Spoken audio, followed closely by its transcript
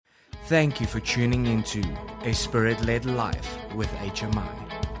Thank you for tuning into A Spirit-Led Life with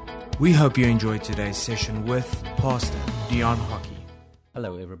HMI. We hope you enjoyed today's session with Pastor Dion Hockey.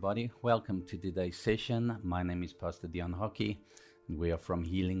 Hello everybody, welcome to today's session. My name is Pastor Dion Hockey and we are from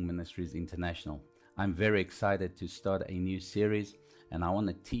Healing Ministries International. I'm very excited to start a new series and I want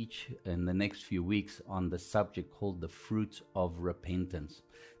to teach in the next few weeks on the subject called the fruits of repentance.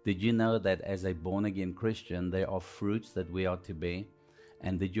 Did you know that as a born-again Christian there are fruits that we are to bear?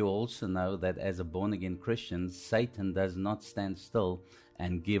 And did you also know that as a born-again Christian, Satan does not stand still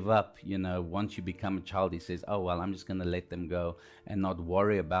and give up? Once you become a child, he says, oh, well, I'm just going to let them go and not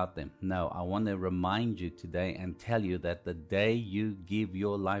worry about them. No, I want to remind you today and tell you that the day you give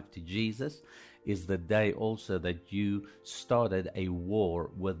your life to Jesus is the day also that you started a war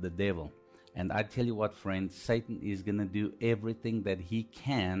with the devil. And I tell you what, friends, Satan is going to do everything that he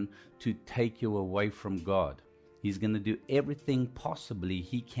can to take you away from God. He's going to do everything possibly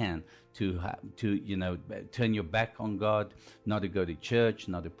he can to turn your back on God, not to go to church,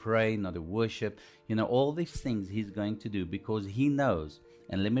 not to pray, not to worship. All these things he's going to do because he knows.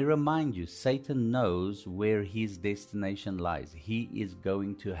 And let me remind you, Satan knows where his destination lies. He is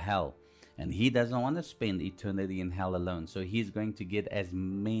going to hell. And he doesn't want to spend eternity in hell alone. So he's going to get as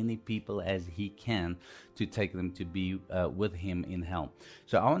many people as he can to take them to be with him in hell.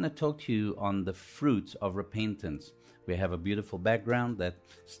 So I want to talk to you on the fruits of repentance. We have a beautiful background that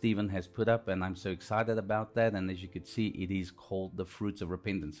Stephen has put up, and I'm so excited about that. And as you can see, it is called the fruits of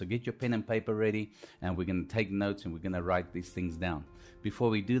repentance. So get your pen and paper ready, and we're going to take notes, and we're going to write these things down. Before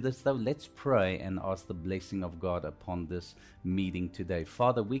we do this, though, let's pray and ask the blessing of God upon this meeting today.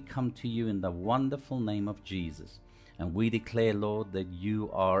 Father, we come to you in the wonderful name of Jesus. And we declare, Lord, that you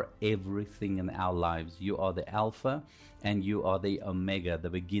are everything in our lives. You are the Alpha and you are the Omega,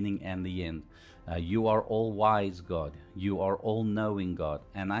 the beginning and the end. You are all-wise, God. You are all-knowing, God.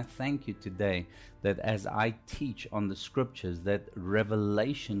 And I thank you today that as I teach on the scriptures, that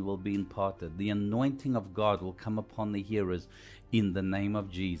revelation will be imparted. The anointing of God will come upon the hearers in the name of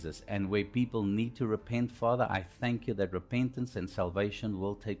Jesus. And where people need to repent, Father, I thank you that repentance and salvation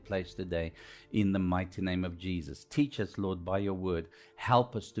will take place today in the mighty name of Jesus. Teach us, Lord, by your word.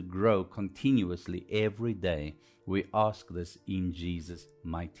 Help us to grow continuously every day. We ask this in Jesus'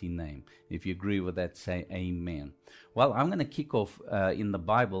 mighty name. If you agree with that, say amen. Well, I'm going to kick off in the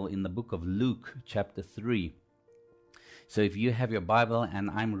Bible, in the book of Luke, chapter 3. So if you have your Bible, and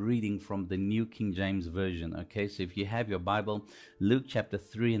I'm reading from the New King James Version, okay? So if you have your Bible, Luke chapter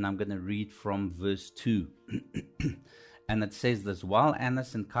 3, and I'm going to read from verse 2. And it says this: While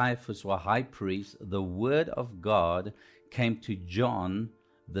Annas and Caiaphas were high priests, the word of God came to John,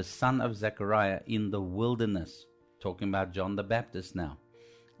 the son of Zechariah, in the wilderness. Talking about John the Baptist now.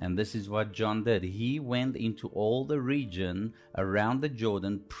 And this is what John did. He went into all the region around the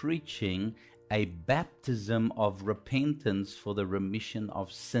Jordan, preaching a baptism of repentance for the remission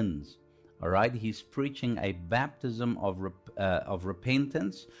of sins. All right, he's preaching a baptism of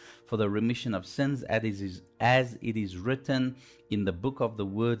repentance for the remission of sins, as it is written in the book of the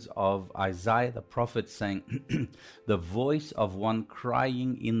words of Isaiah the prophet, saying, the voice of one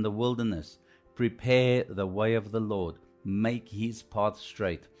crying in the wilderness, prepare the way of the Lord, make his path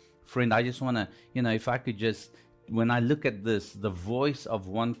straight. Friend, I just want to, if I could just, when I look at this, the voice of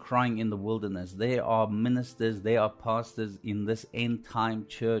one crying in the wilderness, there are ministers, there are pastors in this end time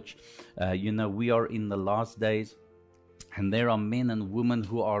church. We are in the last days. And there are men and women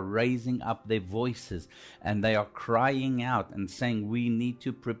who are raising up their voices and they are crying out and saying, we need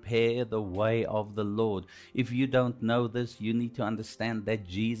to prepare the way of the Lord. If you don't know this, you need to understand that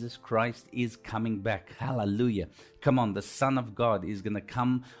Jesus Christ is coming back. Hallelujah. Come on, the Son of God is going to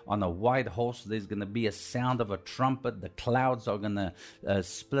come on a white horse. There's going to be a sound of a trumpet. The clouds are going to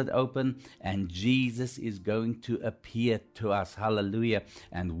split open and Jesus is going to appear to us. Hallelujah.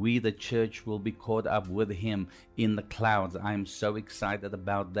 And we, the church, will be caught up with him in the clouds. I'm so excited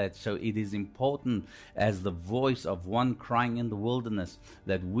about that. So it is important, as the voice of one crying in the wilderness,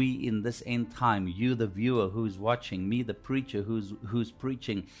 that we in this end time, you the viewer who's watching, me the preacher who's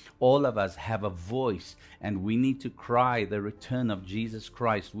preaching, all of us have a voice, and we need to cry the return of Jesus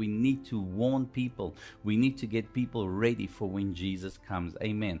Christ. We need to warn people. We need to get people ready for when Jesus comes.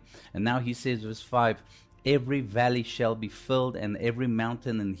 Amen. And now he says, verse 5, every valley shall be filled, and every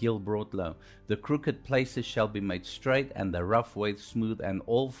mountain and hill brought low. The crooked places shall be made straight, and the rough ways smooth, and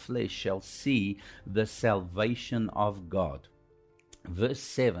all flesh shall see the salvation of God. Verse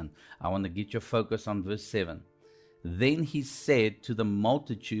 7, I want to get your focus on verse 7. Then he said to the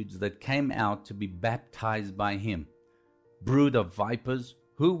multitudes that came out to be baptized by him, brood of vipers,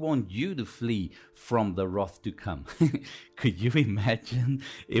 Who want you to flee from the wrath to come? Could you imagine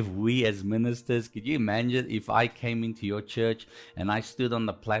if we as ministers, could you imagine if I came into your church and I stood on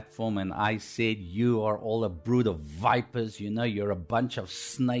the platform and I said, you are all a brood of vipers, you're a bunch of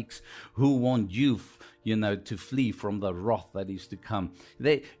snakes. Who want you to flee from the wrath that is to come?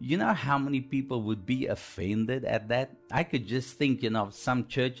 You know how many people would be offended at that? I could just think, of some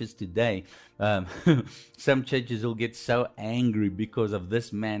churches today. Some churches will get so angry because of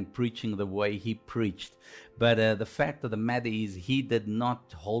this man preaching the way he preached. But the fact of the matter is, he did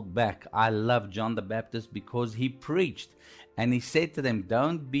not hold back. I love John the Baptist because he preached. And he said to them,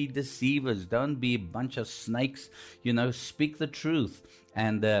 don't be deceivers. Don't be a bunch of snakes. Speak the truth.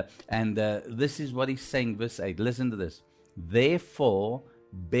 And this is what he's saying, verse 8. Listen to this. Therefore,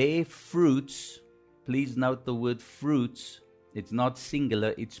 bear fruits. Please note the word fruits. It's not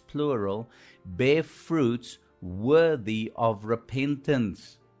singular, it's plural. Bear fruits worthy of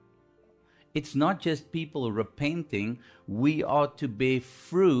repentance. It's not just people repenting. We are to bear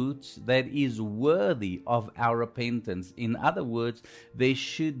fruits that is worthy of our repentance. In other words, there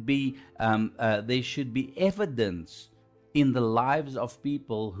should be evidence in the lives of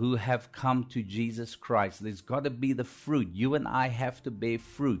people who have come to Jesus Christ. There's got to be the fruit. You and I have to bear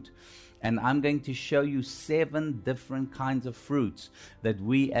fruit. And I'm going to show you 7 different kinds of fruits that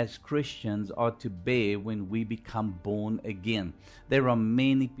we as Christians are to bear when we become born again. There are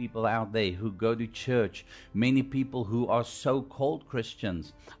many people out there who go to church, many people who are so-called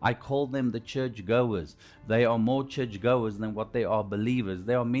Christians. I call them the church-goers. They are more church-goers than what they are believers.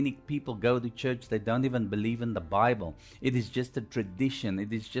 There are many people go to church, they don't even believe in the Bible. It is just a tradition.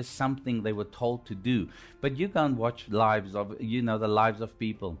 It is just something they were told to do. But you go and watch the lives of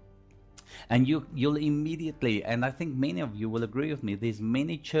people. And you'll immediately, and I think many of you will agree with me, there's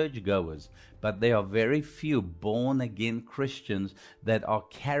many churchgoers, but there are very few born-again Christians that are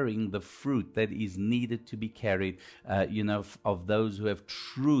carrying the fruit that is needed to be carried, of those who have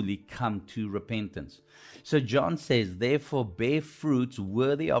truly come to repentance. So John says, therefore bear fruits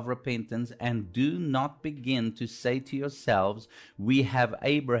worthy of repentance, and do not begin to say to yourselves, we have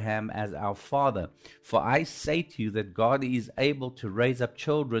Abraham as our father. For I say to you that God is able to raise up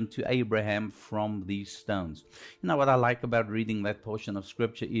children to Abraham from these stones. You know what I like about reading that portion of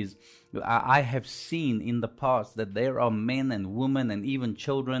scripture is, I have seen in the past that there are men and women and even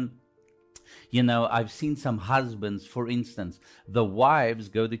children. I've seen some husbands, for instance, the wives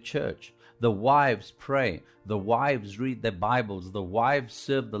go to church. The wives pray. The wives read their Bibles. The wives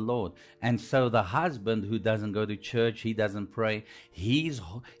serve the Lord. And so the husband who doesn't go to church, he doesn't pray, he's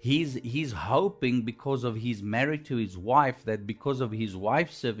hoping because of he's married to his wife, that because of his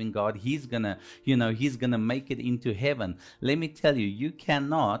wife serving God, he's gonna make it into heaven. Let me tell you, you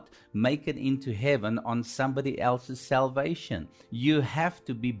cannot make it into heaven on somebody else's salvation. You have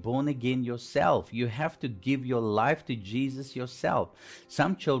to be born again yourself. You have to give your life to Jesus yourself.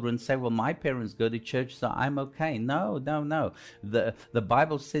 Some children say, well, my parents go to church, so I'm okay. No. The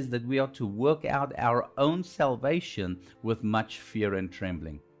Bible says that we are to work out our own salvation with much fear and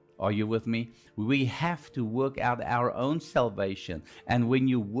trembling. Are you with me? We have to work out our own salvation. And when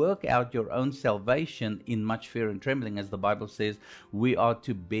you work out your own salvation in much fear and trembling, as the Bible says, we are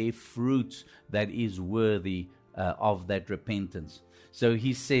to bear fruit that is worthy of that repentance. So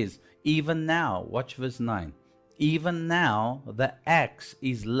he says, even now, watch verse 9, even now the axe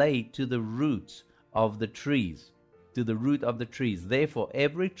is laid to the roots of the trees. To the root of the trees. Therefore,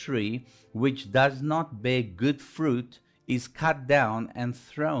 every tree which does not bear good fruit is cut down and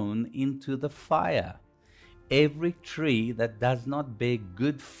thrown into the fire. Every tree that does not bear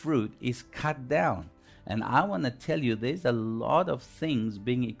good fruit is cut down. And I want to tell you, there's a lot of things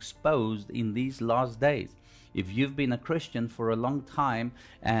being exposed in these last days. If you've been a Christian for a long time,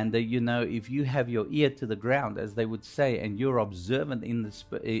 and if you have your ear to the ground, as they would say, and you're observant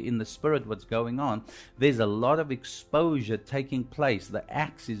in the spirit what's going on, there's a lot of exposure taking place. The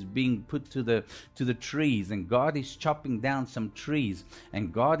axe is being put to the trees, and God is chopping down some trees,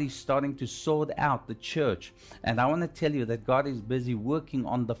 and God is starting to sort out the church. And I want to tell you that God is busy working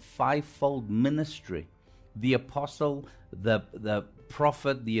on the fivefold ministry: the apostle, the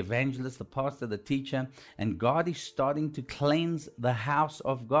prophet, the evangelist, the pastor, the teacher. And God is starting to cleanse the house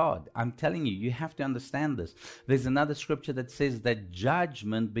of God. I'm telling you, you have to understand this. There's another scripture that says that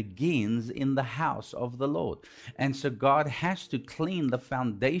judgment begins in the house of the Lord. And so God has to clean the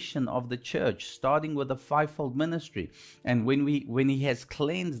foundation of the church, starting with the fivefold ministry. And when he has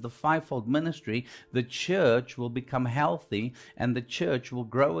cleansed the fivefold ministry, the church will become healthy and the church will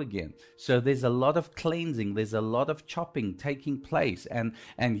grow again. So there's a lot of cleansing, there's a lot of chopping taking place. place.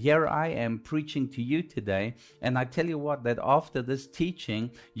 And here I am preaching to you today. And I tell you what, that after this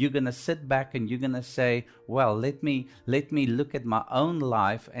teaching, you're going to sit back and you're going to say, well, let me look at my own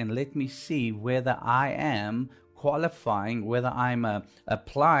life and let me see whether I am qualifying, whether I'm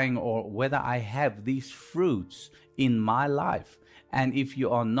applying, or whether I have these fruits in my life. And if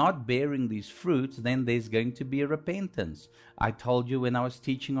you are not bearing these fruits, then there's going to be a repentance. I told you when I was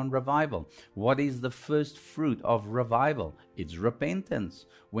teaching on revival, what is the first fruit of revival? It's repentance.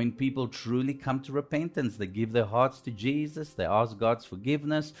 When people truly come to repentance, they give their hearts to Jesus, they ask God's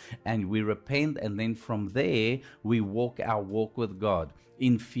forgiveness, and we repent, and then from there, we walk our walk with God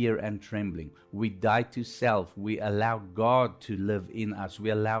in fear and trembling. We die to self. We allow God to live in us. We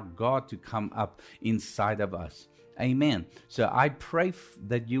allow God to come up inside of us. Amen. So I pray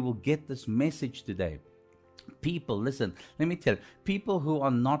that you will get this message today. People, listen, let me tell you, people who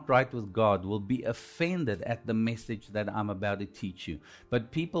are not right with God will be offended at the message that I'm about to teach you.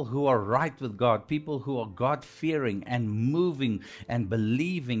 But people who are right with God, people who are God-fearing and moving and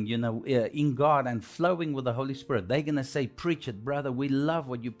believing, in God and flowing with the Holy Spirit, they're going to say, preach it, brother, we love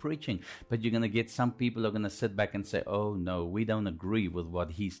what you're preaching. But you're going to get some people who are going to sit back and say, oh no, we don't agree with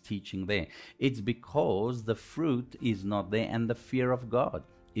what he's teaching there. It's because the fruit is not there and the fear of God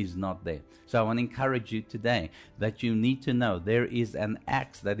is not there. So I want to encourage you today that you need to know there is an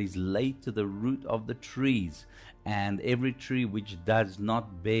axe that is laid to the root of the trees, and every tree which does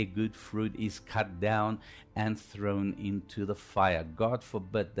not bear good fruit is cut down and thrown into the fire. God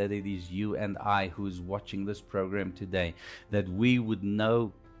forbid that it is you and I who is watching this program today, that we would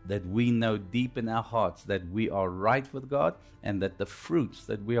know, that we know deep in our hearts that we are right with God, and that the fruits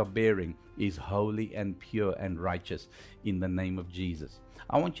that we are bearing is holy and pure and righteous in the name of Jesus.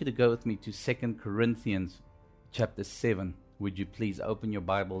 I want you to go with me to 2 Corinthians chapter 7. Would you please open your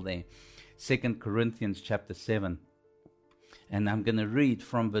Bible there? 2 Corinthians chapter 7. And I'm going to read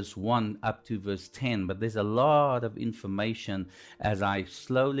from verse 1 up to verse 10. But there's a lot of information as I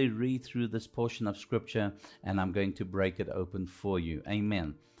slowly read through this portion of Scripture, and I'm going to break it open for you.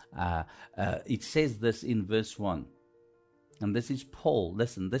 Amen. It says this in verse 1. And this is Paul.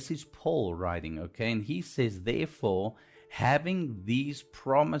 Listen, this is Paul writing, okay? And he says, therefore, having these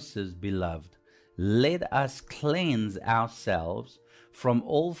promises, beloved, let us cleanse ourselves from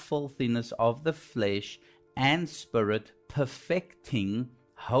all filthiness of the flesh and spirit, perfecting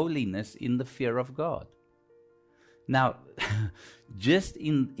holiness in the fear of God. Now, just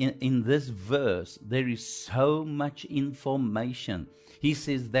in this verse, there is so much information. He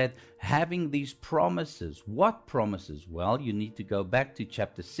says that having these promises, what promises? Well, you need to go back to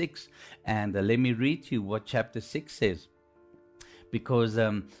chapter 6, and let me read to you what chapter 6 says. Because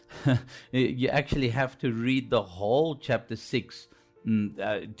you actually have to read the whole chapter 6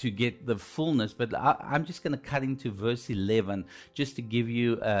 to get the fullness. But I'm just going to cut into verse 11 just to give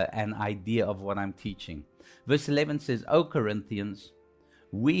you an idea of what I'm teaching. Verse 11 says, O Corinthians,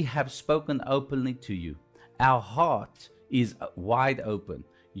 we have spoken openly to you. Our heart is wide open.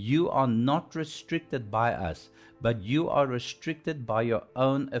 You are not restricted by us, but you are restricted by your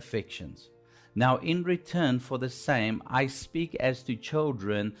own affections. Now, in return for the same, I speak as to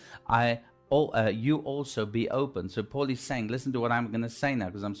children, you also be open. So Paul is saying, listen to what I'm going to say now,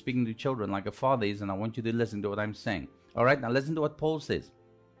 because I'm speaking to children like a father is, and I want you to listen to what I'm saying. All right, now listen to what Paul says.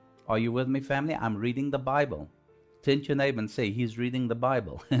 Are you with me, family? I'm reading the Bible. Turn to your neighbor and say, he's reading the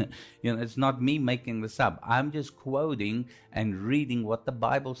Bible. It's not me making this up. I'm just quoting and reading what the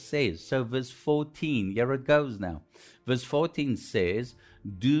Bible says. So verse 14, here it goes now. Verse 14 says,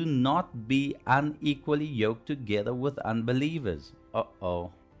 do not be unequally yoked together with unbelievers.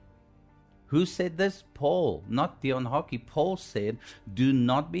 Uh-oh. Who said this? Paul, not Dion Hockey. Paul said, do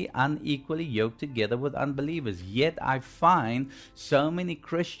not be unequally yoked together with unbelievers. Yet I find so many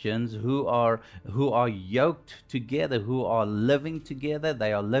Christians who are yoked together, who are living together.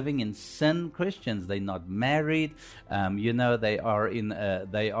 They are living in sin. Christians, they're not married. They are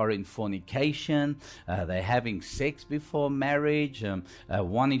in fornication. They're having sex before marriage.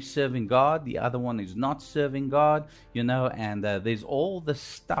 One is serving God, the other one is not serving God. And there's all the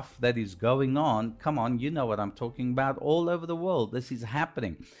stuff that is going on. Come on, you know what I'm talking about. All over the world, this is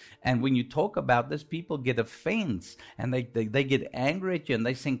happening. And when you talk about this, people get offense and they get angry at you, and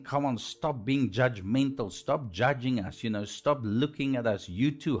they think, come on, stop being judgmental, stop judging us, stop looking at us,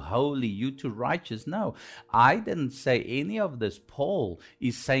 you too holy, you too righteous. No, I didn't say any of this. Paul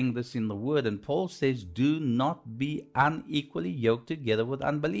is saying this in the Word, and Paul says, do not be unequally yoked together with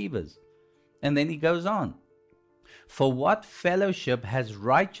unbelievers. And then he goes on. For what fellowship has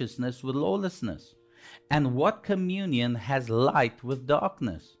righteousness with lawlessness? And what communion has light with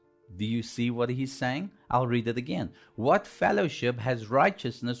darkness? Do you see what he's saying? I'll read it again. What fellowship has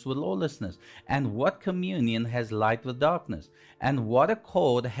righteousness with lawlessness? And what communion has light with darkness? And what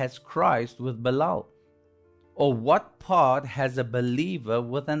accord has Christ with Belial? Or what part has a believer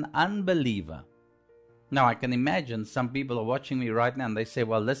with an unbeliever? Now, I can imagine some people are watching me right now and they say,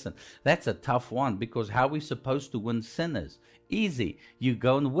 well, listen, that's a tough one, because how are we supposed to win sinners? Easy. You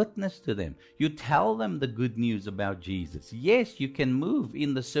go and witness to them. You tell them the good news about Jesus. Yes, you can move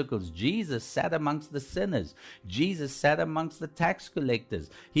in the circles. Jesus sat amongst the sinners. Jesus sat amongst the tax collectors.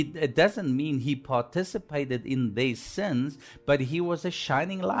 It doesn't mean he participated in their sins, but he was a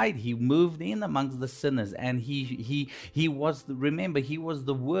shining light. He moved in amongst the sinners, and he was, remember, he was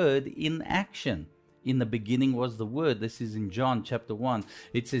the Word in action. In the beginning was the Word. This is in John chapter 1.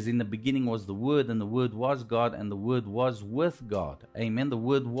 It says, in the beginning was the Word, and the Word was God, and the Word was with God. Amen. The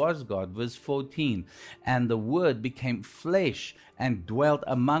Word was God. Verse 14. And the Word became flesh and dwelt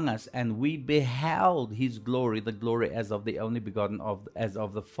among us, and we beheld his glory, the glory as of the only begotten as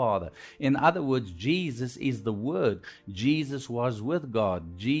of the Father. In other words, Jesus is the Word. Jesus was with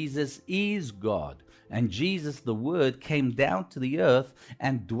God. Jesus is God. And Jesus, the Word, came down to the earth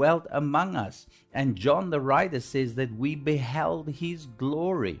and dwelt among us. And John the writer says that we beheld his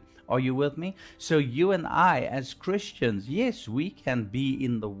glory. Are you with me? So you and I as Christians, yes, we can be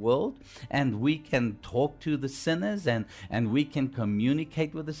in the world and we can talk to the sinners and we can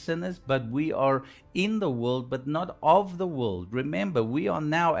communicate with the sinners, but we are in the world but not of the world. Remember, we are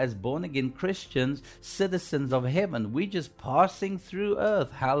now, as born again Christians, citizens of heaven. We're just passing through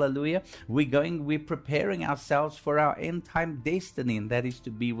earth. Hallelujah. We're preparing ourselves for our end time destiny, and that is to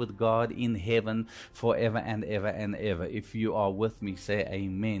be with God in heaven forever and ever and ever. If you are with me, say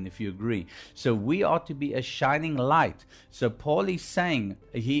amen if you agree. So we are to be a shining light. So Paul is saying,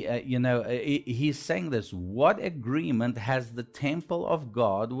 he's saying this: what agreement has the temple of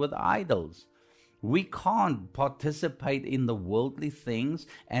God with idols? We can't participate in the worldly things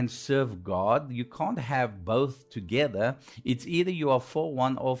and serve God. You can't have both together. It's either you are for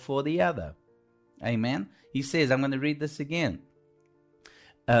one or for the other. Amen. He says, I'm going to read this again.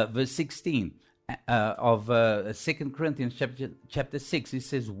 Verse 16 of 2 Corinthians chapter 6. He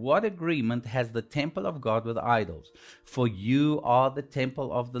says, what agreement has the temple of God with idols? For you are the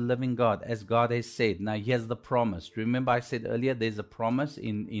temple of the living God, as God has said. Now here's the promise. Remember I said earlier there's a promise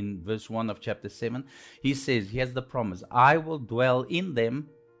in verse 1 of chapter 7. He says, here's the promise: I will dwell in them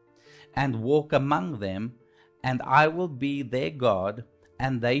and walk among them, and I will be their God,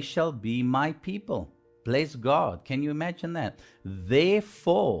 and they shall be my people. Bless God. Can you imagine that?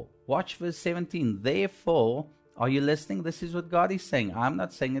 Therefore, watch verse 17. Therefore, are you listening? This is what God is saying. I'm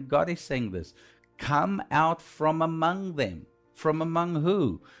not saying it. God is saying this. Come out from among them. From among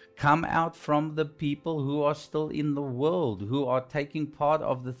who? Come out from the people who are still in the world, who are taking part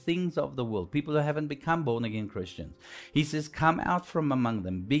of the things of the world, people who haven't become born again Christians. He says, come out from among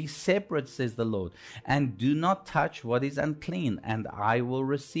them. Be separate, says the Lord, and do not touch what is unclean, and I will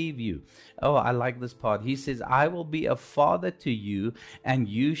receive you. Oh, I like this part. He says, I will be a father to you, and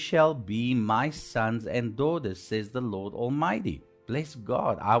you shall be my sons and daughters, says the Lord Almighty. Bless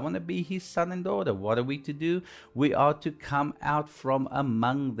God. I want to be his son and daughter. What are we to do? We are to come out from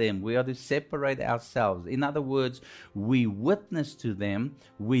among them. We are to separate ourselves. In other words, we witness to them,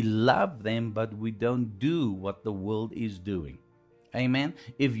 we love them, but we don't do what the world is doing. Amen.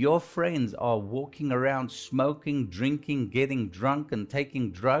 If your friends are walking around smoking, drinking, getting drunk, and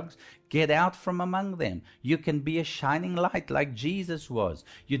taking drugs, get out from among them. You can be a shining light like Jesus was.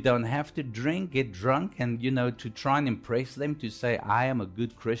 You don't have to drink, get drunk, and, to try and impress them, to say, I am a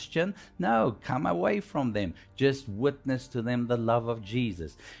good Christian. No, come away from them. Just witness to them the love of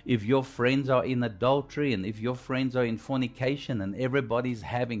Jesus. If your friends are in adultery, and if your friends are in fornication, and everybody's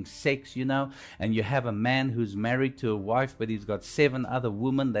having sex, and you have a man who's married to a wife, but he's got 7 other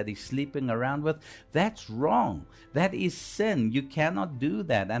women that he's sleeping around with, that's wrong. That is sin. You cannot do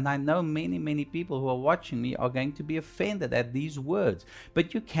that. And I know many people who are watching me are going to be offended at these words.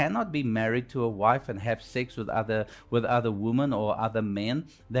 But you cannot be married to a wife and have sex with other women or other men.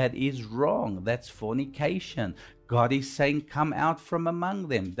 That is wrong. That's fornication. God is saying, come out from among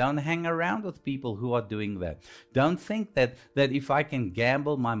them. Don't hang around with people who are doing that. Don't think that if I can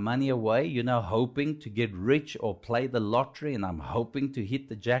gamble my money away, hoping to get rich or play the lottery and I'm hoping to hit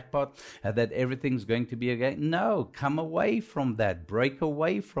the jackpot, that everything's going to be okay. No, come away from that. Break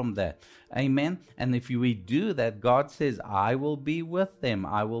away from that. Amen. And if we do that, God says, I will be with them.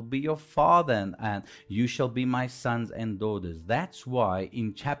 I will be your father, and you shall be my sons and daughters. That's why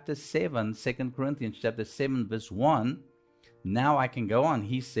in chapter 7, 2 Corinthians chapter 7, verse 1, Now I can go on.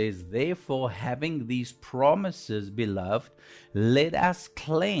 He says, therefore, having these promises, beloved, let us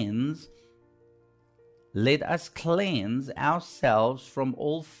cleanse ourselves from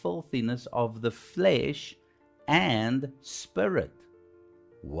all filthiness of the flesh and spirit.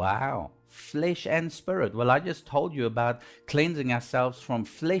 Wow. Flesh and spirit. Well, I just told you about cleansing ourselves from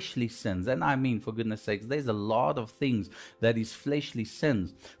fleshly sins. And I mean, for goodness sakes, there's a lot of things that is fleshly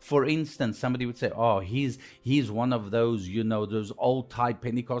sins. For instance, somebody would say, oh, he's one of those, those old type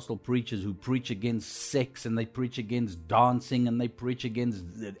Pentecostal preachers who preach against sex, and they preach against dancing, and they preach against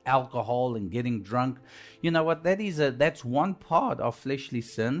alcohol and getting drunk. You know what? That's one part of fleshly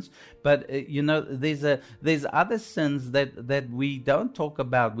sins. But there's other sins that we don't talk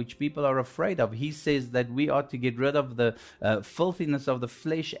about, which people are afraid of. He says that we ought to get rid of the filthiness of the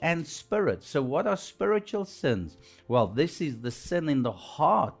flesh and spirit. So what are spiritual sins? Well, this is the sin in the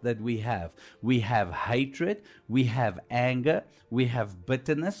heart that we have. We have hatred, we have anger, we have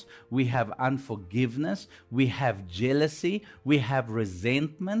bitterness, we have unforgiveness, we have jealousy, we have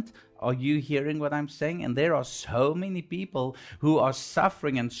resentment. Are you hearing what I'm saying? And there are so many people who are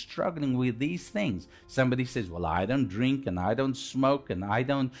suffering and struggling with these things. Somebody says, well, I don't drink and I don't smoke and I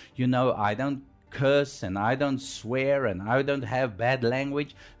don't curse and I don't swear and I don't have bad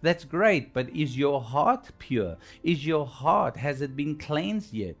language. That's great, but is your heart pure? Has it been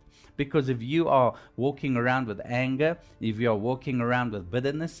cleansed yet? Because if you are walking around with anger, if you're walking around with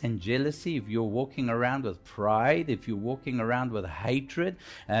bitterness and jealousy, if you're walking around with pride, if you're walking around with hatred,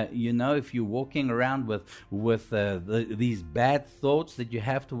 if you're walking around with these bad thoughts that you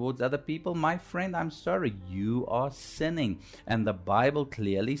have towards other people, my friend, I'm sorry, you are sinning. And the Bible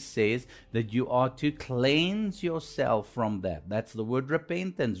clearly says that you are to cleanse yourself from that. That's the word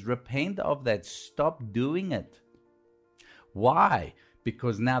repentance. Repent of that. Stop doing it. Why?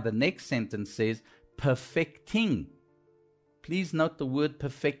 Because now the next sentence says, perfecting. Please note the word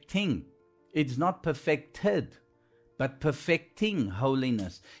perfecting. It's not perfected, but perfecting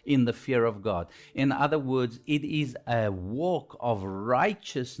holiness in the fear of God. In other words, it is a walk of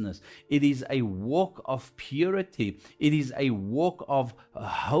righteousness. It is a walk of purity. It is a walk of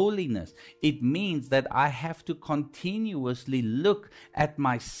holiness. It means that I have to continuously look at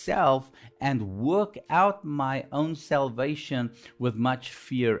myself and work out my own salvation with much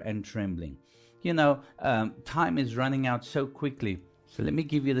fear and trembling. Time is running out so quickly. So let me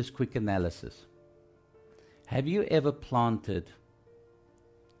give you this quick analysis. Have you ever planted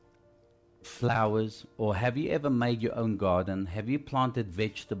flowers, or have you ever made your own garden? Have you planted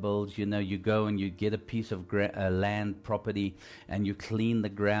vegetables? You go and you get a piece of land property and you clean the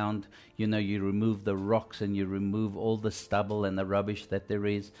ground. You remove the rocks and you remove all the stubble and the rubbish that there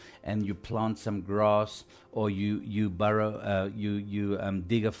is, and you plant some grass, or you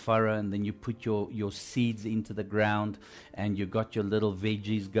dig a furrow and then you put your seeds into the ground, and you got your little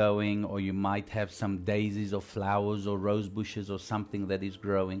veggies going, or you might have some daisies or flowers or rose bushes or something that is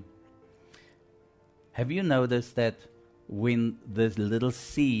growing. Have you noticed that when the little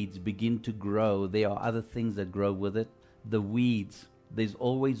seeds begin to grow, there are other things that grow with it? The weeds. There's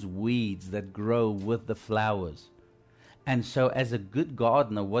always weeds that grow with the flowers. And so as a good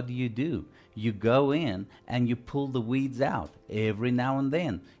gardener, what do? You go in and you pull the weeds out every now and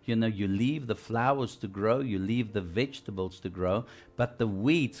then. You leave the flowers to grow, you leave the vegetables to grow, but the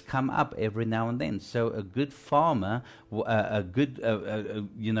weeds come up every now and then. So a good farmer, a good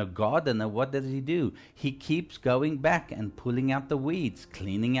gardener, what does he do? He keeps going back and pulling out the weeds,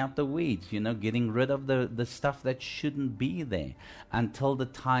 cleaning out the weeds, getting rid of the stuff that shouldn't be there, until the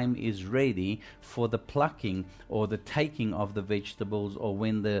time is ready for the plucking or the taking of the vegetables, or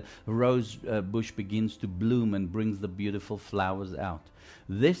when the rose bush begins to bloom and brings the beautiful flowers out.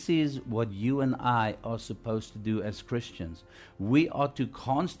 This is what you and I are supposed to do as Christians. We are to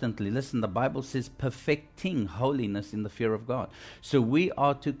constantly, listen, the Bible says perfecting holiness in the fear of God. So we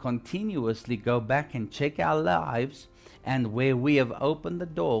are to continuously go back and check our lives, and where we have opened the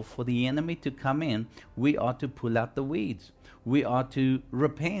door for the enemy to come in, we are to pull out the weeds. We are to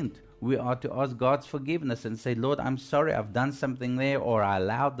repent. We are to ask God's forgiveness and say, Lord, I'm sorry, I've done something there, or I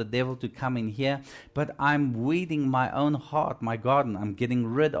allowed the devil to come in here, but I'm weeding my own heart, my garden. I'm getting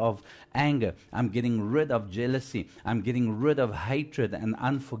rid of anger. I'm getting rid of jealousy. I'm getting rid of hatred and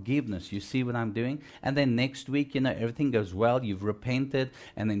unforgiveness. You see what I'm doing? And then next week, everything goes well. You've repented,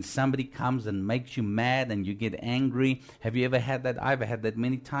 and then somebody comes and makes you mad and you get angry. Have you ever had that? I've had that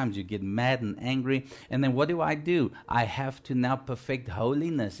many times. You get mad and angry. And then what do? I have to now perfect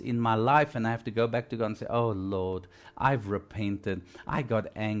holiness in my my life and I have to go back to God and say, oh Lord, I've repented. I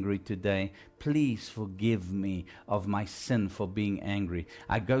got angry today. Please forgive me of my sin for being angry.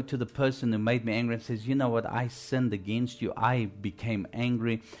 I go to the person who made me angry and says, you know what, I sinned against you. I became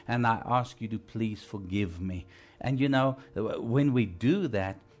angry and I ask you to please forgive me. And you know, when we do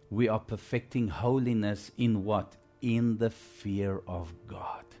that, we are perfecting holiness in what? In the fear of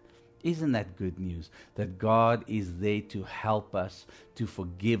God. Isn't that good news? That God is there to help us, to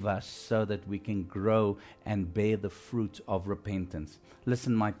forgive us, so that we can grow and bear the fruit of repentance.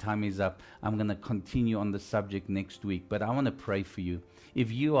 Listen, my time is up. I'm going to continue on the subject next week, but I want to pray for you.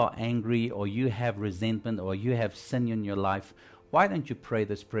 If you are angry or you have resentment or you have sin in your life, why don't you pray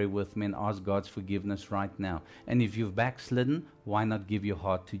this prayer with me and ask God's forgiveness right now? And if you've backslidden, why not give your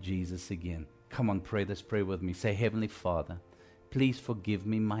heart to Jesus again? Come on, pray this prayer with me. Say, Heavenly Father, please forgive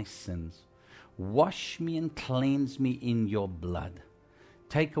me my sins. Wash me and cleanse me in your blood.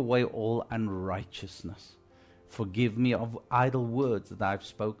 Take away all unrighteousness. Forgive me of idle words that I've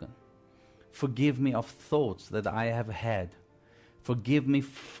spoken. Forgive me of thoughts that I have had. Forgive me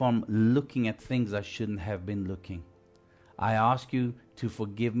from looking at things I shouldn't have been looking. I ask you to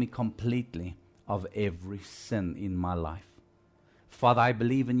forgive me completely of every sin in my life. Father, I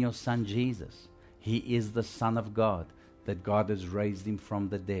believe in your Son Jesus. He is the Son of God, that God has raised him from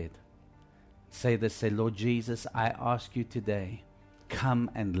the dead. Say this, say, Lord Jesus, I ask you today, come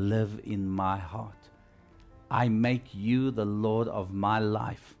and live in my heart. I make you the Lord of my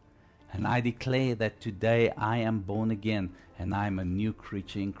life. And I declare that today I am born again and I am a new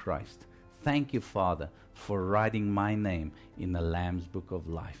creature in Christ. Thank you, Father, for writing my name in the Lamb's Book of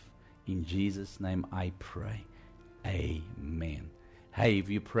Life. In Jesus' name I pray. Amen. Hey, if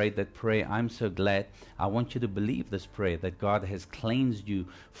you prayed that prayer, I'm so glad. I want you to believe this prayer, that God has cleansed you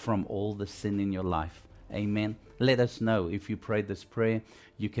from all the sin in your life. Amen. Let us know if you prayed this prayer.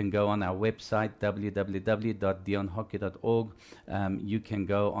 You can go on our website, www.dionhockey.org. You can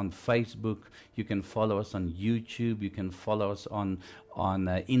go on Facebook. You can follow us on YouTube. You can follow us on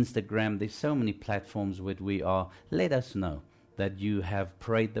Instagram. There's so many platforms where we are. Let us know that you have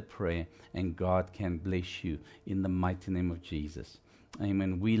prayed the prayer and God can bless you in the mighty name of Jesus.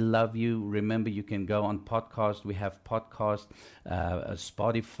 Amen. We love you. Remember, you can go on podcast. We have podcast,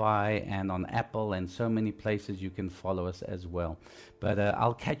 Spotify, and on Apple, and so many places you can follow us as well. But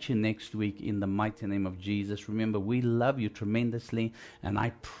I'll catch you next week in the mighty name of Jesus. Remember, we love you tremendously, and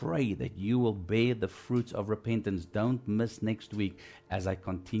I pray that you will bear the fruits of repentance. Don't miss next week as I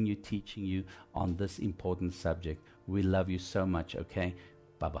continue teaching you on this important subject. We love you so much, okay?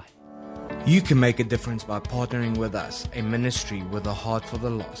 Bye-bye. You can make a difference by partnering with us, a ministry with a heart for the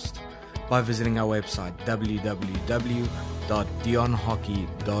lost, by visiting our website,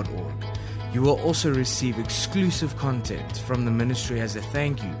 www.dionhockey.org. You will also receive exclusive content from the ministry as a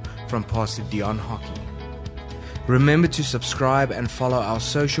thank you from Pastor Dion Hockey. Remember to subscribe and follow our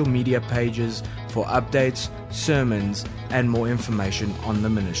social media pages for updates, sermons, and more information on the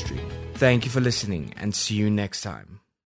ministry. Thank you for listening, and see you next time.